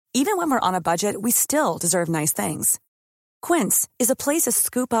Even when we're on a budget, we still deserve nice things. Quince is a place to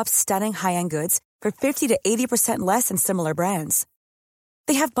scoop up stunning high-end goods for 50 to 80% less than similar brands.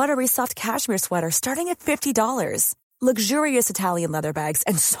 They have buttery soft cashmere sweaters starting at $50, luxurious Italian leather bags,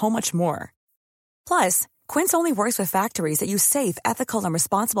 and so much more. Plus, Quince only works with factories that use safe, ethical, and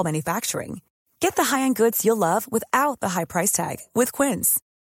responsible manufacturing. Get the high-end goods you'll love without the high price tag with Quince.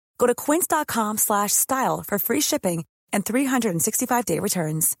 Go to quince.com/style for free shipping and 365-day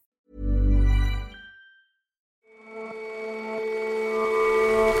returns.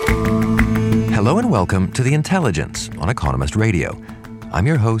 Hello and welcome to The Intelligence on Economist Radio. I'm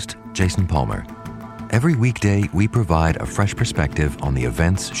your host, Jason Palmer. Every weekday, we provide a fresh perspective on the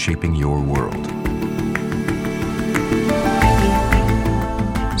events shaping your world.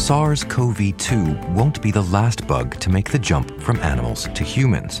 SARS-CoV-2 won't be the last bug to make the jump from animals to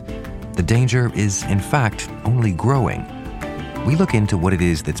humans. The danger is, in fact, only growing. We look into what it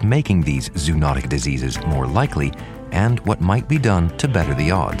is that's making these zoonotic diseases more likely and what might be done to better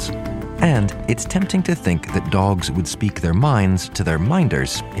the odds. And it's tempting to think that dogs would speak their minds to their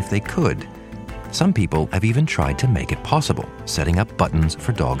minders if they could. Some people have even tried to make it possible, setting up buttons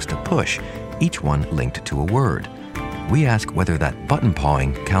for dogs to push, each one linked to a word. We ask whether that button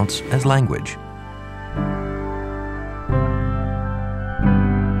pawing counts as language.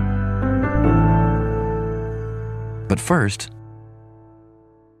 But first,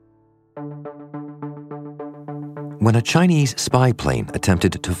 when a Chinese spy plane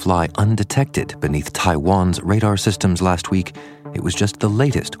attempted to fly undetected beneath Taiwan's radar systems last week, it was just the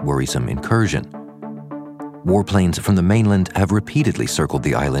latest worrisome incursion. Warplanes from the mainland have repeatedly circled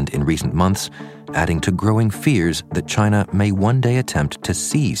the island in recent months, adding to growing fears that China may one day attempt to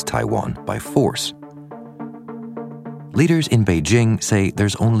seize Taiwan by force. Leaders in Beijing say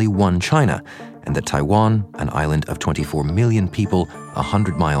there's only one China, and that Taiwan, an island of 24 million people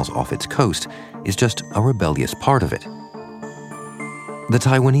 100 miles off its coast, is just a rebellious part of it. The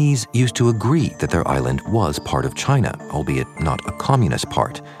Taiwanese used to agree that their island was part of China, albeit not a communist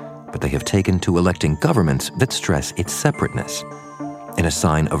part, but they have taken to electing governments that stress its separateness. In a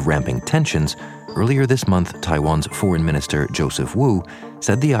sign of ramping tensions, earlier this month, Taiwan's Foreign Minister Joseph Wu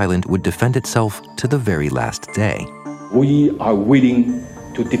said the island would defend itself to the very last day. We are willing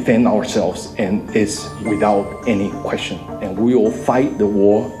to defend ourselves, and it's without any question. And we will fight the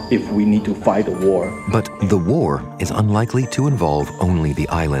war if we need to fight the war. But the war is unlikely to involve only the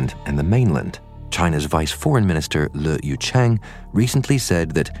island and the mainland. China's Vice Foreign Minister Le Yucheng recently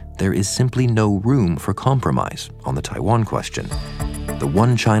said that there is simply no room for compromise on the Taiwan question. The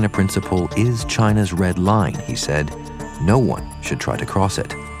One China principle is China's red line, he said. No one should try to cross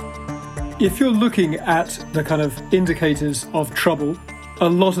it. If you're looking at the kind of indicators of trouble, a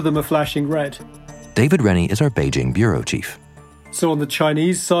lot of them are flashing red. David Rennie is our Beijing bureau chief. So on the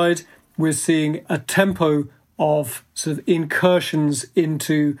Chinese side, we're seeing a tempo of sort of incursions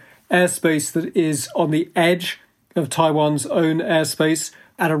into airspace that is on the edge of Taiwan's own airspace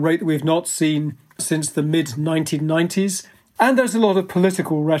at a rate that we've not seen since the mid-1990s. And there's a lot of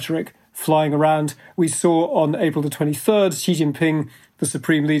political rhetoric flying around. We saw on April the 23rd, Xi Jinping, the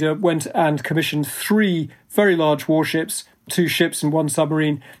supreme leader, went and commissioned 3 very large warships, 2 ships and 1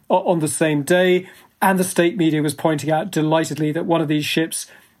 submarine, on the same day. And the state media was pointing out delightedly that one of these ships,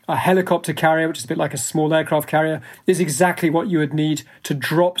 a helicopter carrier, which is a bit like a small aircraft carrier, is exactly what you would need to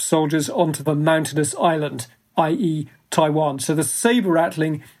drop soldiers onto the mountainous island, i.e. Taiwan. So the saber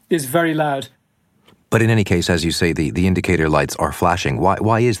rattling is very loud. But in any case, as you say, the indicator lights are flashing.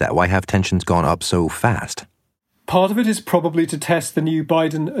 Why is that? Why have tensions gone up so fast? Part of it is probably to test the new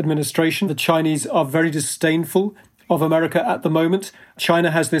Biden administration. The Chinese are very disdainful of America at the moment. China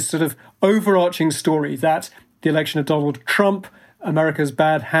has this sort of overarching story that the election of Donald Trump, America's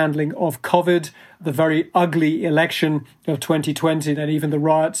bad handling of COVID, the very ugly election of 2020, and even the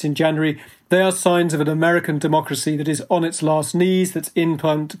riots in January, they are signs of an American democracy that is on its last knees, that's in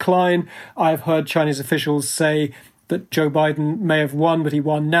permanent decline. I've heard Chinese officials say that Joe Biden may have won, but he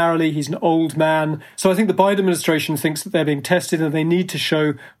won narrowly. He's an old man. So I think the Biden administration thinks that they're being tested and they need to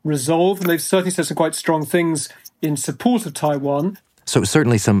show resolve. And they've certainly said some quite strong things in support of Taiwan. So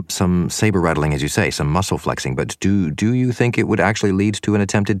certainly some saber rattling, as you say, some muscle flexing. But do you think it would actually lead to an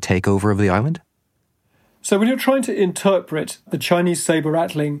attempted takeover of the island? So when you're trying to interpret the Chinese saber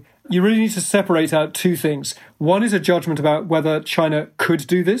rattling, you really need to separate out 2 things. One is a judgment about whether China could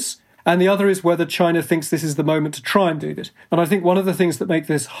do this, and the other is whether China thinks this is the moment to try and do this. And I think one of the things that make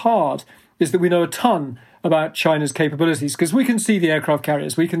this hard is that we know a ton about China's capabilities, because we can see the aircraft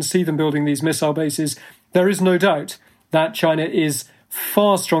carriers, we can see them building these missile bases. There is no doubt that China is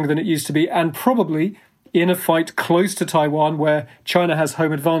far stronger than it used to be, and probably in a fight close to Taiwan where China has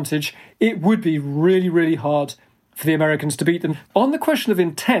home advantage, it would be really, really hard for the Americans to beat them. On the question of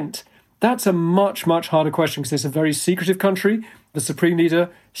intent, that's a much, much harder question because it's a very secretive country. The supreme leader,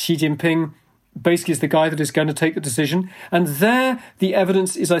 Xi Jinping, basically is the guy that is going to take the decision. And there, the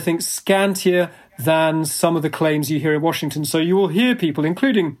evidence is, I think, scantier than some of the claims you hear in Washington. So you will hear people,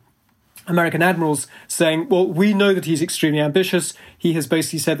 including American admirals, saying, well, we know that he's extremely ambitious. He has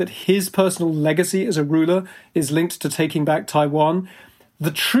basically said that his personal legacy as a ruler is linked to taking back Taiwan.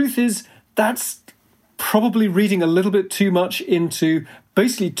 The truth is, that's probably reading a little bit too much into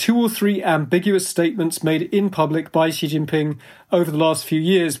basically 2 or 3 ambiguous statements made in public by Xi Jinping over the last few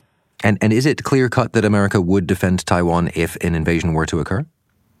years. And is it clear-cut that America would defend Taiwan if an invasion were to occur?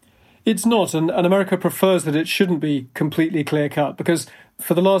 It's not, and America prefers that it shouldn't be completely clear-cut, because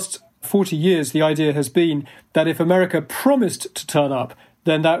for the last 40 years, the idea has been that if America promised to turn up,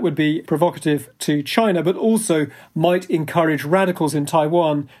 then that would be provocative to China, but also might encourage radicals in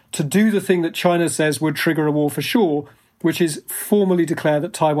Taiwan to do the thing that China says would trigger a war for sure, which is formally declare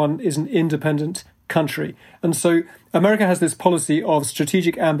that Taiwan is an independent country. And so America has this policy of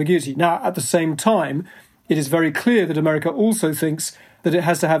strategic ambiguity. Now, at the same time, it is very clear that America also thinks that it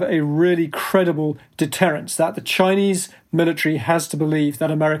has to have a really credible deterrence, that the Chinese military has to believe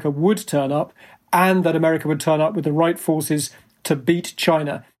that America would turn up and that America would turn up with the right forces to beat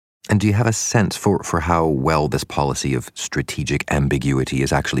China. And do you have a sense for how well this policy of strategic ambiguity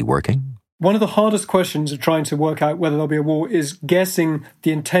is actually working? One of the hardest questions of trying to work out whether there'll be a war is guessing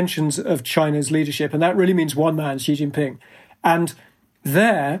the intentions of China's leadership. And that really means one man, Xi Jinping. And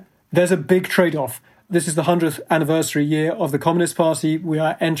there's a big trade-off. This is the 100th anniversary year of the Communist Party. We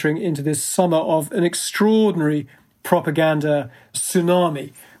are entering into this summer of an extraordinary propaganda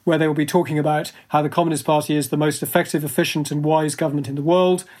tsunami, where they will be talking about how the Communist Party is the most effective, efficient and wise government in the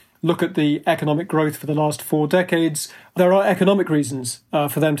world. Look at the economic growth for the last 4 decades. There are economic reasons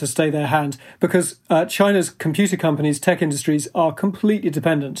for them to stay their hand because China's computer companies, tech industries are completely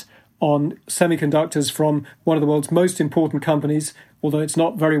dependent on semiconductors from one of the world's most important companies, although it's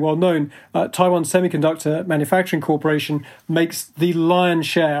not very well known. Taiwan Semiconductor Manufacturing Corporation makes the lion's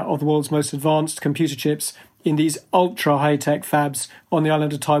share of the world's most advanced computer chips in these ultra high-tech fabs on the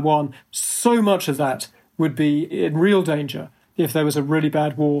island of Taiwan. So much of that would be in real danger if there was a really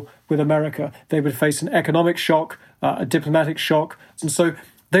bad war with America. They would face an economic shock, a diplomatic shock. And so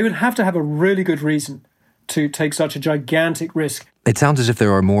they would have to have a really good reason to take such a gigantic risk. It sounds as if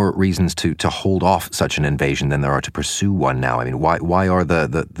there are more reasons to hold off such an invasion than there are to pursue one now. I mean, why are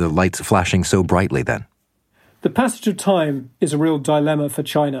the lights flashing so brightly then? The passage of time is a real dilemma for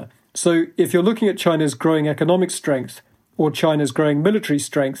China. So if you're looking at China's growing economic strength or China's growing military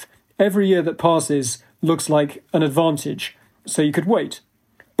strength, every year that passes looks like an advantage. So you could wait.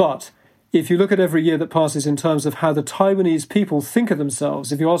 But if you look at every year that passes in terms of how the Taiwanese people think of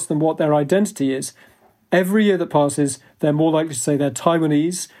themselves, if you ask them what their identity is, every year that passes, they're more likely to say they're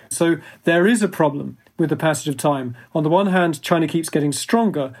Taiwanese. So there is a problem with the passage of time. On the one hand, China keeps getting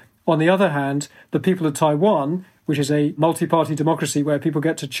stronger. On the other hand, the people of Taiwan, which is a multi-party democracy where people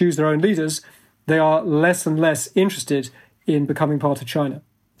get to choose their own leaders, they are less and less interested in becoming part of China.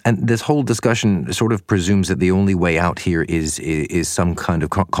 And this whole discussion sort of presumes that the only way out here is some kind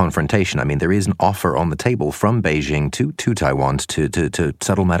of confrontation. I mean, there is an offer on the table from Beijing to Taiwan to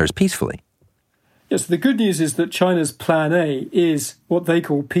settle matters peacefully. Yes, the good news is that China's plan A is what they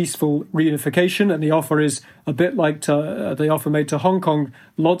call peaceful reunification, and the offer is a bit like the offer made to Hong Kong,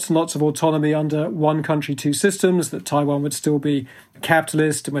 lots and lots of autonomy under one country, two systems, that Taiwan would still be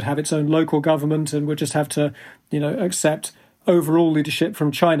capitalist and would have its own local government and would just have to, accept overall leadership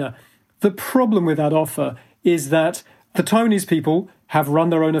from China. The problem with that offer is that the Taiwanese people have run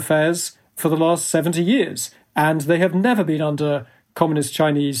their own affairs for the last 70 years, and they have never been under Communist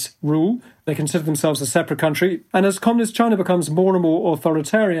Chinese rule. They consider themselves a separate country. And as Communist China becomes more and more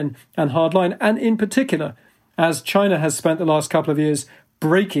authoritarian and hardline, and in particular, as China has spent the last couple of years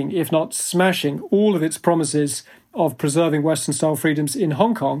breaking, if not smashing, all of its promises of preserving Western-style freedoms in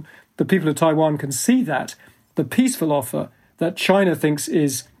Hong Kong, the people of Taiwan can see that. The peaceful offer that China thinks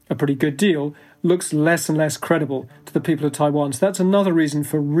is a pretty good deal looks less and less credible to the people of Taiwan. So that's another reason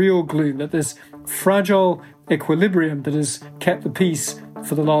for real gloom, that this fragile equilibrium that has kept the peace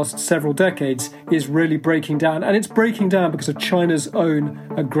for the last several decades is really breaking down. And it's breaking down because of China's own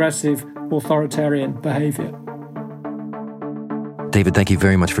aggressive authoritarian behavior. David, thank you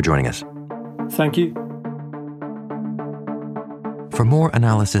very much for joining us. Thank you. For more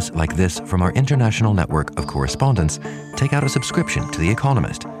analysis like this from our international network of correspondents, take out a subscription to The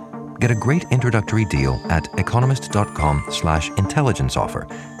Economist. Get a great introductory deal at economist.com/intelligence offer.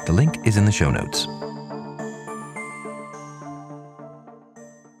 The link is in the show notes.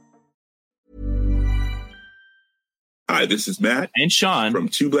 Hi, this is Matt and Sean from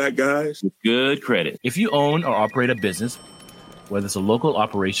Two Black Guys with Good Credit. If you own or operate a business, whether it's a local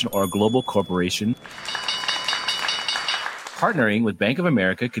operation or a global corporation, partnering with Bank of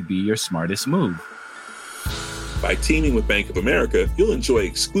America could be your smartest move. By teaming with Bank of America, you'll enjoy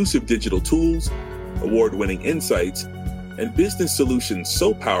exclusive digital tools, award-winning insights, and business solutions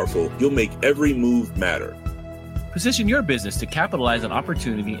so powerful you'll make every move matter. Position your business to capitalize on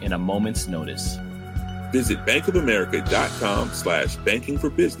opportunity in a moment's notice. Visit bankofamerica.com/banking for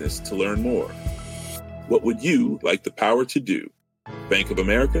business to learn more. What would you like the power to do? Bank of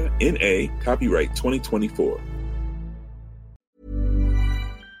America, N.A., copyright 2024.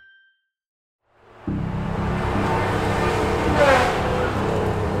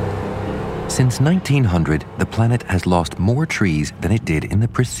 Since 1900, the planet has lost more trees than it did in the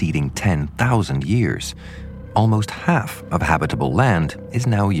preceding 10,000 years. Almost half of habitable land is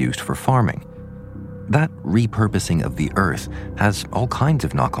now used for farming. That repurposing of the earth has all kinds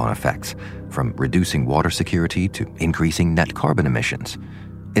of knock-on effects, from reducing water security to increasing net carbon emissions.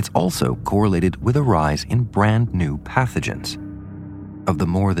 It's also correlated with a rise in brand new pathogens. Of the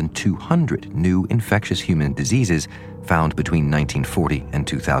more than 200 new infectious human diseases found between 1940 and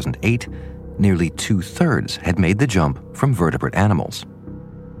 2008, nearly 2/3 had made the jump from vertebrate animals.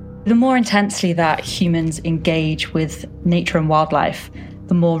 The more intensely that humans engage with nature and wildlife,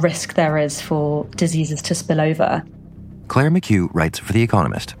 the more risk there is for diseases to spill over. Claire McHugh writes for The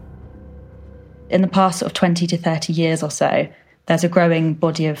Economist. In the past 20 to 30 years or so, there's a growing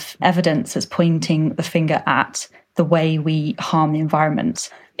body of evidence that's pointing the finger at the way we harm the environment.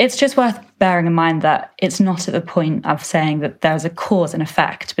 It's just worth bearing in mind that it's not at the point of saying that there's a cause and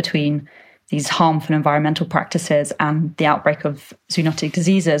effect between these harmful environmental practices and the outbreak of zoonotic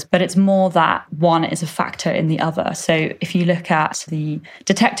diseases, but it's more that one is a factor in the other. So if you look at the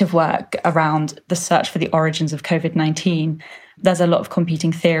detective work around the search for the origins of COVID-19, there's a lot of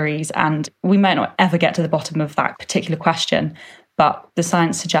competing theories, and we might not ever get to the bottom of that particular question, but the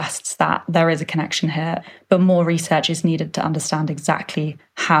science suggests that there is a connection here, but more research is needed to understand exactly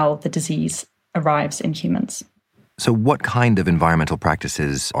how the disease arrives in humans. So what kind of environmental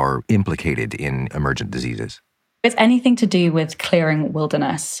practices are implicated in emergent diseases? It's anything to do with clearing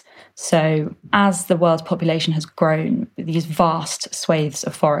wilderness. So as the world's population has grown, these vast swathes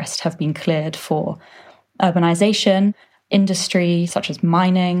of forest have been cleared for urbanization, industry such as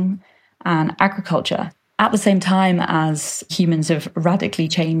mining, and agriculture. At the same time as humans have radically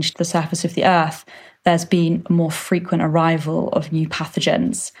changed the surface of the earth, there's been a more frequent arrival of new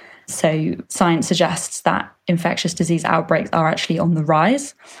pathogens. So science suggests that infectious disease outbreaks are actually on the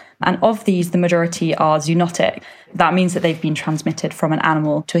rise. And of these, the majority are zoonotic. That means that they've been transmitted from an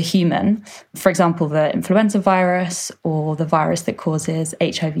animal to a human. For example, the influenza virus or the virus that causes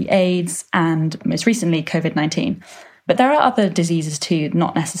HIV/AIDS, and most recently, COVID-19. But there are other diseases too,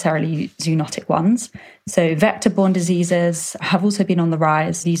 not necessarily zoonotic ones. So vector-borne diseases have also been on the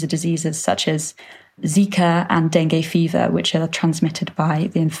rise. These are diseases such as Zika and dengue fever, which are transmitted by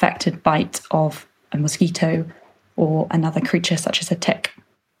the infected bite of a mosquito or another creature such as a tick.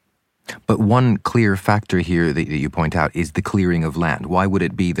 But one clear factor here that you point out is the clearing of land. Why would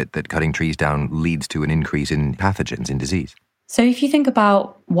it be that cutting trees down leads to an increase in pathogens, in disease? So if you think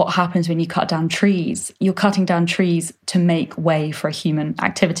about what happens when you cut down trees, you're cutting down trees to make way for a human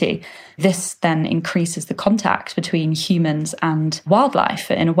activity. This then increases the contact between humans and wildlife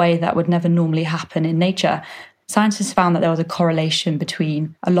in a way that would never normally happen in nature. Scientists found that there was a correlation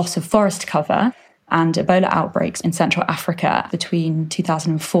between a loss of forest cover and Ebola outbreaks in Central Africa between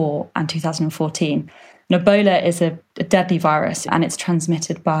 2004 and 2014. And Ebola is a deadly virus, and it's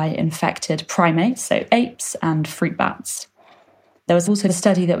transmitted by infected primates, so apes and fruit bats. There was also a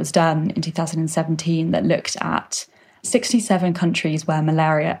study that was done in 2017 that looked at 67 countries where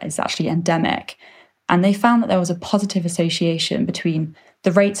malaria is actually endemic. And they found that there was a positive association between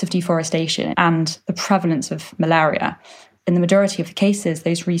the rates of deforestation and the prevalence of malaria. In the majority of the cases,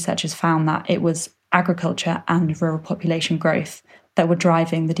 those researchers found that it was agriculture and rural population growth that were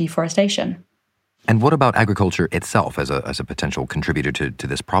driving the deforestation. And what about agriculture itself as a potential contributor to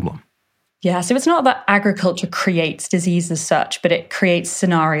this problem? Yeah, so it's not that agriculture creates disease as such, but it creates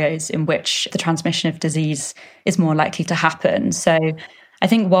scenarios in which the transmission of disease is more likely to happen. So I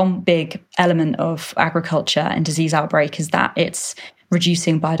think one big element of agriculture and disease outbreak is that it's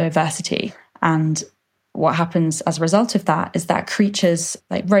reducing biodiversity. And what happens as a result of that is that creatures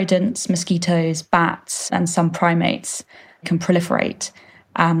like rodents, mosquitoes, bats, and some primates can proliferate.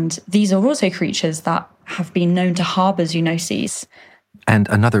 And these are also creatures that have been known to harbour zoonoses. And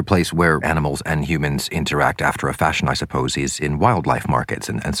another place where animals and humans interact after a fashion, I suppose, is in wildlife markets.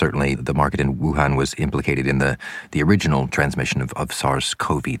 And certainly the market in Wuhan was implicated in the original transmission of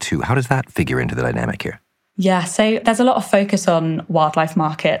SARS-CoV-2. How does that figure into the dynamic here? Yeah, so there's a lot of focus on wildlife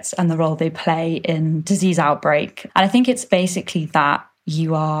markets and the role they play in disease outbreak. And I think it's basically that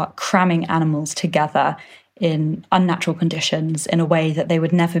you are cramming animals together in unnatural conditions in a way that they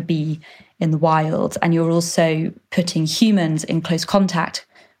would never be in the wild. And you're also putting humans in close contact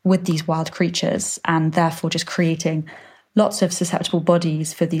with these wild creatures and therefore just creating lots of susceptible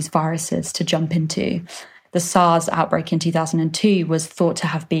bodies for these viruses to jump into. The SARS outbreak in 2002 was thought to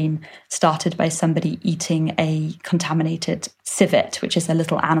have been started by somebody eating a contaminated civet, which is a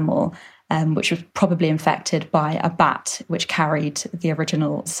little animal, which was probably infected by a bat, which carried the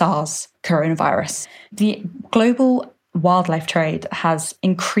original SARS coronavirus. The global wildlife trade has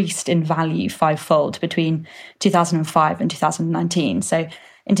increased in value fivefold between 2005 and 2019. So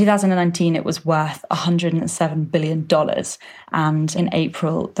in 2019, it was worth $107 billion. And in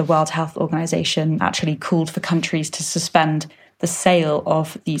April, the World Health Organization actually called for countries to suspend the sale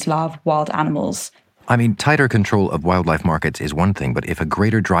of these live wild animals. I mean, tighter control of wildlife markets is one thing, but if a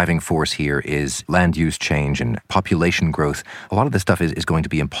greater driving force here is land use change and population growth, a lot of this stuff is going to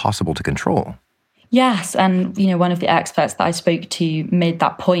be impossible to control. Yes, and one of the experts that I spoke to made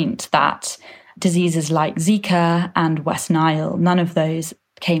that point that diseases like Zika and West Nile, none of those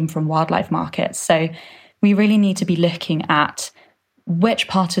came from wildlife markets. So we really need to be looking at which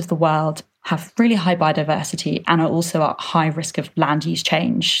parts of the world have really high biodiversity and are also at high risk of land use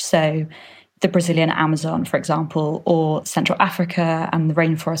change. So the Brazilian Amazon, for example, or Central Africa and the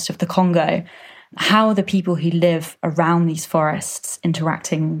rainforest of the Congo. How are the people who live around these forests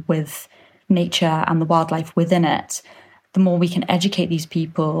interacting with nature and the wildlife within it? The more we can educate these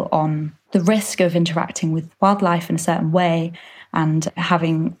people on the risk of interacting with wildlife in a certain way and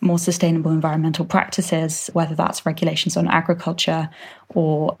having more sustainable environmental practices, whether that's regulations on agriculture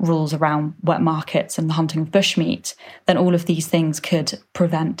or rules around wet markets and the hunting of bushmeat, then all of these things could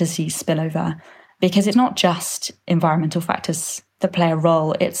prevent disease spillover. Because it's not just environmental factors that play a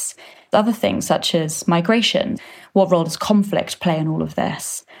role, it's other things such as migration. What role does conflict play in all of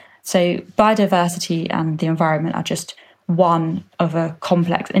this? So biodiversity and the environment are just one of a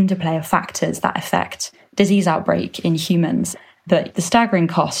complex interplay of factors that affect disease outbreak in humans. But the staggering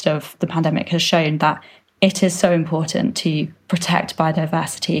cost of the pandemic has shown that it is so important to protect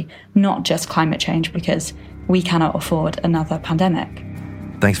biodiversity, not just climate change, because we cannot afford another pandemic.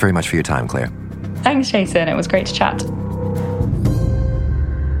 Thanks very much for your time, Claire. Thanks, Jason. It was great to chat.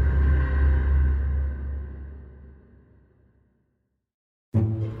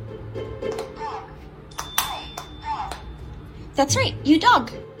 That's right, you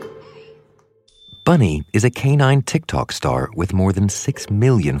dog. Bunny is a canine TikTok star with more than 6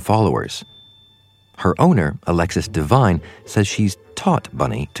 million followers. Her owner, Alexis Devine, says she's taught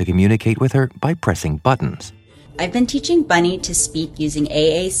Bunny to communicate with her by pressing buttons. I've been teaching Bunny to speak using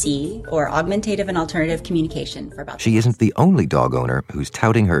AAC, or Augmentative and Alternative Communication, for about... She isn't the only dog owner who's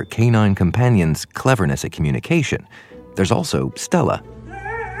touting her canine companion's cleverness at communication. There's also Stella.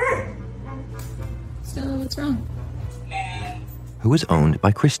 Stella, what's wrong? Who is owned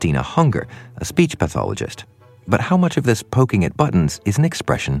by Christina Hunger, a speech pathologist. But how much of this poking at buttons is an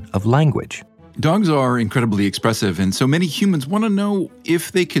expression of language? Dogs are incredibly expressive, and so many humans want to know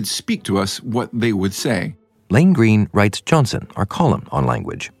if they could speak to us what they would say. Lane Green writes Johnson, our column on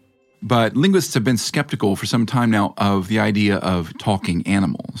language. But linguists have been skeptical for some time now of the idea of talking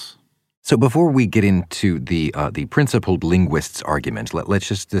animals. So before we get into the principled linguist's argument, let's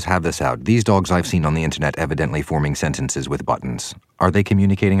just have this out. These dogs I've seen on the internet evidently forming sentences with buttons. Are they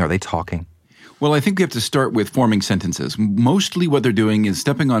communicating? Are they talking? Well, I think we have to start with forming sentences. Mostly what they're doing is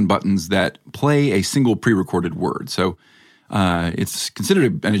stepping on buttons that play a single pre-recorded word. So it's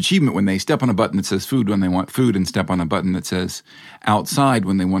considered an achievement when they step on a button that says food when they want food and step on a button that says outside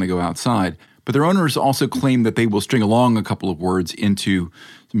when they want to go outside. But their owners also claim that they will string along a couple of words into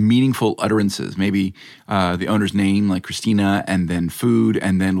meaningful utterances. Maybe the owner's name, like Christina, and then food,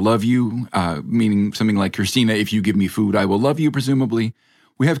 and then love you, meaning something like, Christina, if you give me food, I will love you, presumably.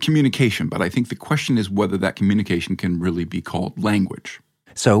 We have communication, but I think the question is whether that communication can really be called language.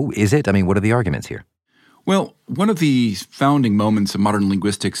 So is it? I mean, what are the arguments here? Well, one of the founding moments of modern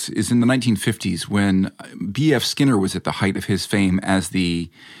linguistics is in the 1950s when B.F. Skinner was at the height of his fame as the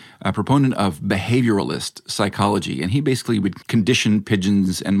proponent of behavioralist psychology. And he basically would condition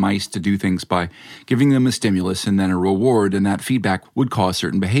pigeons and mice to do things by giving them a stimulus and then a reward, and that feedback would cause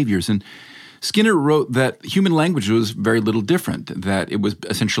certain behaviors. And Skinner wrote that human language was very little different, that it was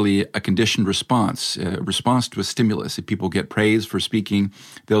essentially a conditioned response, a response to a stimulus. If people get praise for speaking,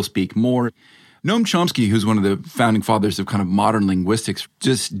 they'll speak more. Noam Chomsky, who's one of the founding fathers of kind of modern linguistics,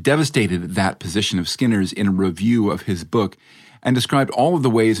 just devastated that position of Skinner's in a review of his book and described all of the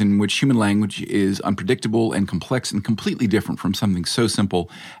ways in which human language is unpredictable and complex and completely different from something so simple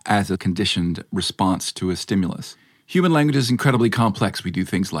as a conditioned response to a stimulus. Human language is incredibly complex. We do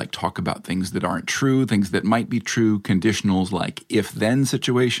things like talk about things that aren't true, things that might be true, conditionals like if-then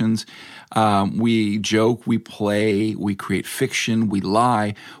situations. We joke, we play, we create fiction, we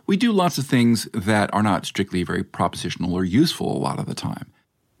lie. We do lots of things that are not strictly very propositional or useful a lot of the time.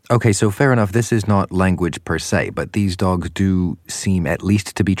 Okay, so fair enough, this is not language per se, but these dogs do seem at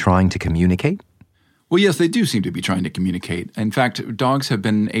least to be trying to communicate? Well, yes, they do seem to be trying to communicate. In fact, dogs have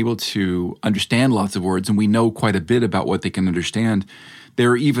been able to understand lots of words, and we know quite a bit about what they can understand.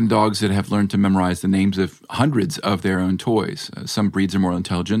 There are even dogs that have learned to memorize the names of hundreds of their own toys. Some breeds are more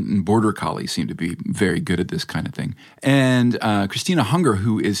intelligent, and border collies seem to be very good at this kind of thing. And Christina Hunger,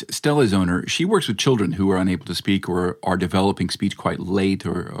 who is Stella's owner, she works with children who are unable to speak or are developing speech quite late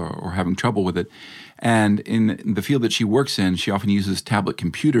or having trouble with it. And in the field that she works in, she often uses tablet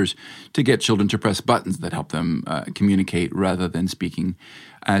computers to get children to press buttons that help them communicate rather than speaking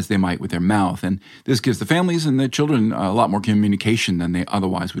as they might with their mouth. And this gives the families and the children a lot more communication than they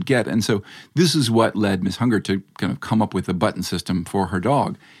otherwise would get. And so this is what led Ms. Hunger to kind of come up with a button system for her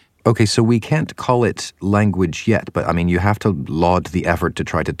dog. Okay, so we can't call it language yet, but I mean, you have to laud the effort to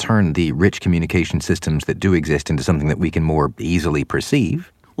try to turn the rich communication systems that do exist into something that we can more easily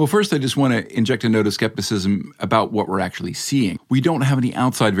perceive. Well, first, I just want to inject a note of skepticism about what we're actually seeing. We don't have any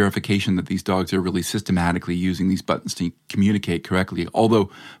outside verification that these dogs are really systematically using these buttons to communicate correctly, although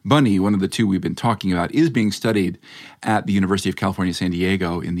Bunny, one of the two we've been talking about, is being studied at the University of California, San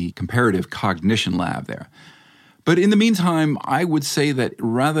Diego in the Comparative Cognition Lab there. But in the meantime, I would say that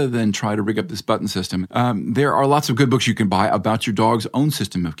rather than try to rig up this button system, there are lots of good books you can buy about your dog's own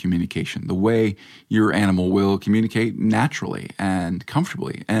system of communication, the way your animal will communicate naturally and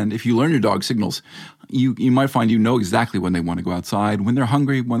comfortably. And if you learn your dog's signals, you might find you know exactly when they want to go outside, when they're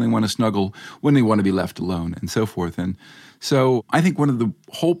hungry, when they want to snuggle, when they want to be left alone, and so forth. And so I think one of the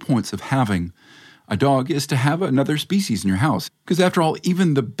whole points of having a dog is to have another species in your house. Because after all,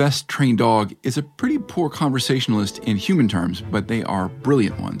 even the best trained dog is a pretty poor conversationalist in human terms, but they are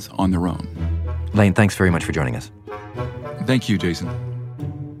brilliant ones on their own. Lane, thanks very much for joining us. Thank you, Jason.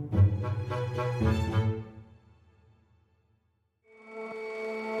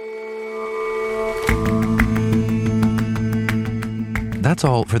 That's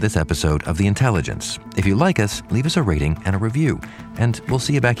all for this episode of The Intelligence. If you like us, leave us a rating and a review, and we'll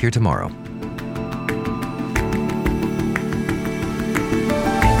see you back here tomorrow.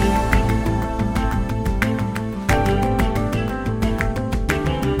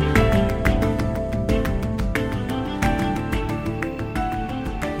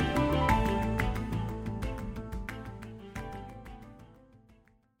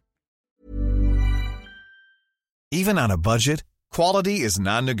 Even on a budget, quality is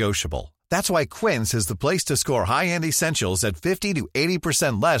non-negotiable. That's why Quince is the place to score high-end essentials at 50 to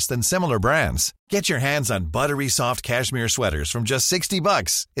 80% less than similar brands. Get your hands on buttery soft cashmere sweaters from just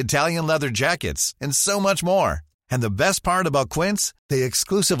 $60, Italian leather jackets, and so much more. And the best part about Quince, they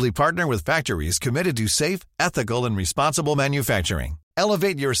exclusively partner with factories committed to safe, ethical, and responsible manufacturing.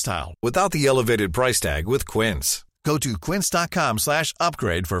 Elevate your style without the elevated price tag with Quince. Go to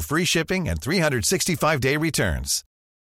quince.com/upgrade for free shipping and 365-day returns.